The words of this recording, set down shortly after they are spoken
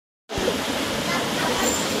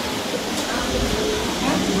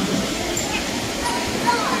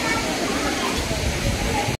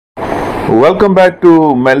Welcome back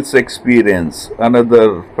to Mel's Experience,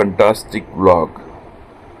 another fantastic vlog.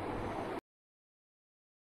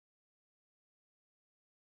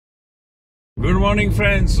 Good morning,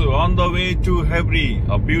 friends. On the way to Hebri,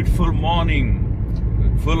 a beautiful morning,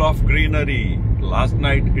 full of greenery. Last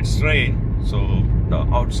night it's rained, so the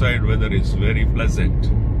outside weather is very pleasant.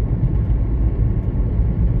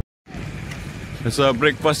 It's a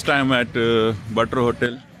breakfast time at Butter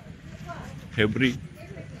Hotel, Hebri.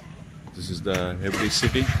 This is the Hebri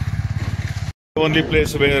city. The only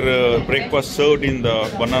place where breakfast served in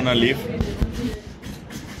the banana leaf.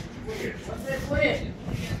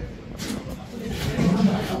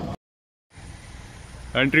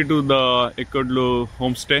 Entry to the Ekkodlu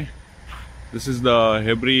Home Stay. This is the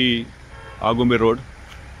Hebri Agumbe Road.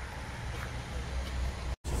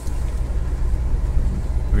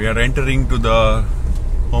 We are entering to the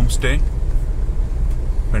homestay.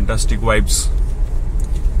 Fantastic vibes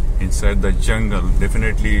inside the jungle.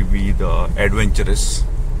 Definitely be the adventurous.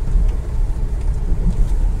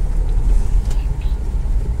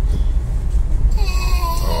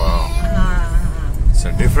 Oh, wow. It's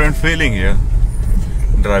a different feeling here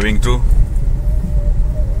driving through.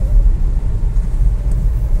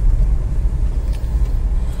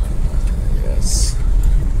 Yes.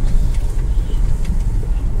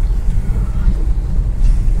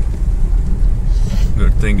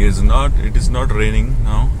 Good thing is it is not raining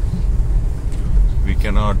now. We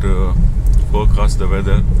cannot forecast the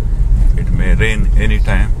weather. It may rain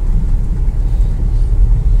anytime.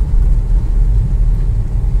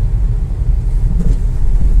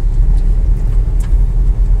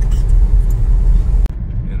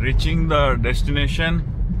 Reaching the destination.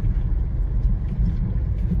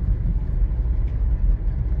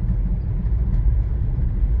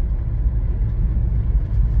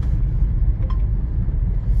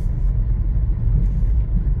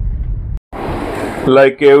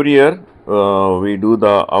 Like every year, we do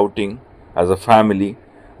the outing as a family.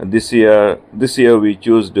 This year we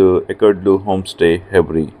chose the Ekkodlu Home Stay,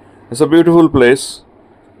 Hebri. It's a beautiful place.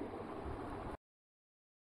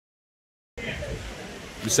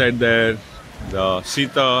 Beside there, the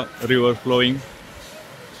Sita river flowing.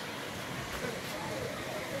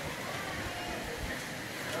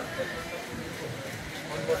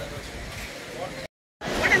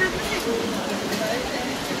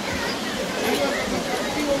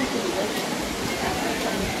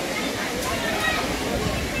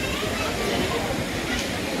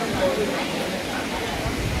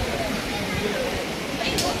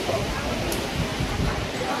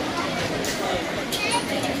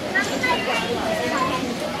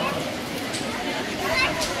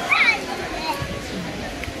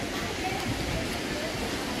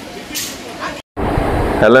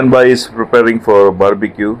 Helen Bai is preparing for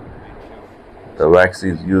barbecue. The wax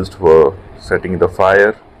is used for setting the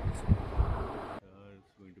fire. It's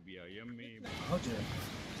going to be a yummy.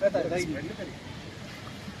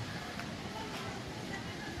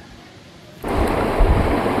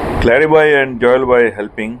 Claribai and Joel Bai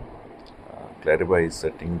helping. Claribai is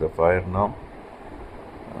setting the fire now.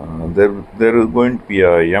 There is going to be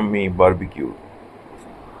a yummy barbecue.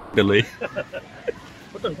 Delay.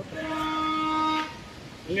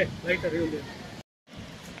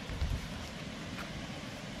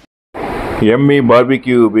 Yummy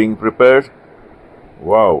barbecue being prepared.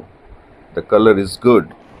 Wow, the color is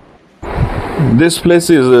good. This place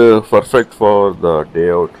is perfect for the day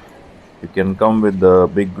out. You can come with the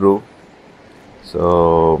big group,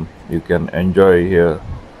 so you can enjoy here.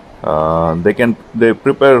 They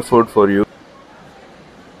prepare food for you.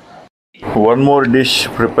 One more dish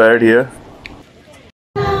prepared here.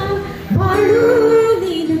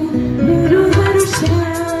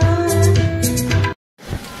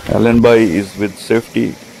 Alan Bai is with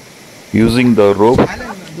safety using the rope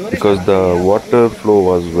because the water flow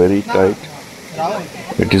was very tight.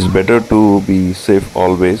 It is better to be safe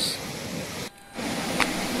always.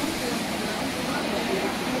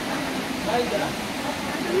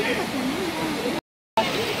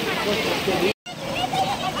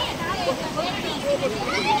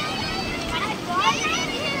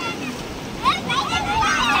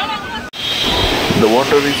 The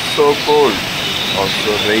water is so cold.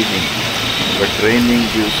 Also raining, but raining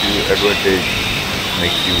gives you advantage,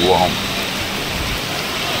 makes you warm.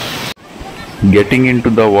 Getting into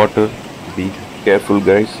the water, be careful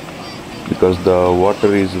guys, because the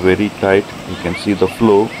water is very tight. You can see the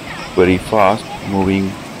flow very fast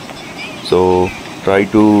moving, so try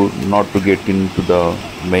to not to get into the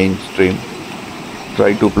mainstream.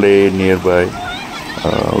 Try to play nearby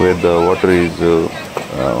where the water is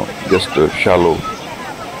just shallow.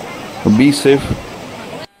 Be safe.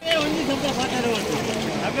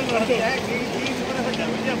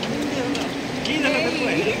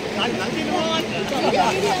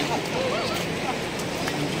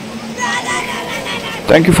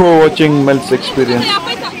 Thank you for watching Mel's experience.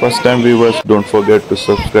 First time viewers, don't forget to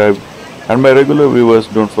subscribe, and my regular viewers,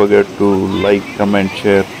 don't forget to like, comment,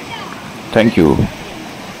 share. Thank you.